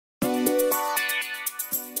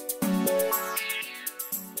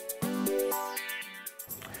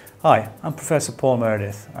Hi, I'm Professor Paul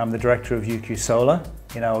Meredith. I'm the Director of UQ Solar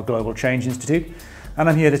in our Global Change Institute, and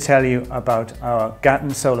I'm here to tell you about our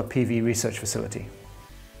Gatton Solar PV Research Facility.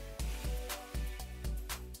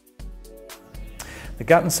 The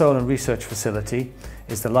Gatton Solar Research Facility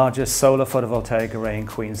is the largest solar photovoltaic array in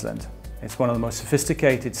Queensland. It's one of the most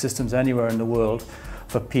sophisticated systems anywhere in the world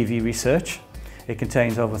for PV research. It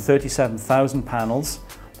contains over 37,000 panels.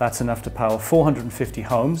 That's enough to power 450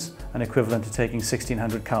 homes and equivalent to taking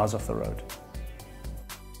 1,600 cars off the road.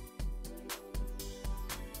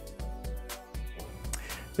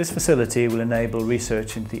 This facility will enable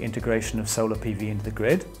research into the integration of solar PV into the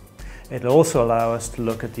grid. It'll also allow us to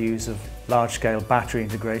look at the use of large-scale battery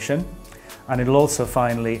integration, and it'll also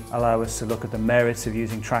finally allow us to look at the merits of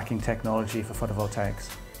using tracking technology for photovoltaics.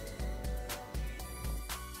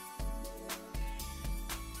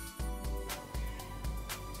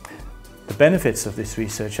 The benefits of this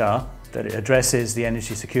research are that it addresses the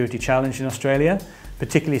energy security challenge in Australia,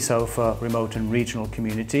 particularly so for remote and regional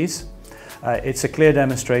communities. It's a clear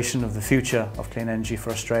demonstration of the future of clean energy for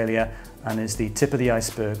Australia and is the tip of the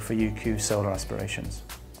iceberg for UQ solar aspirations.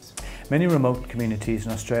 Many remote communities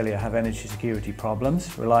in Australia have energy security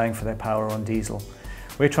problems, relying for their power on diesel.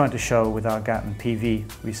 We're trying to show with our Gatton PV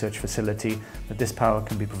research facility that this power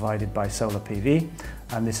can be provided by solar PV,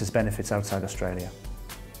 and this has benefits outside Australia.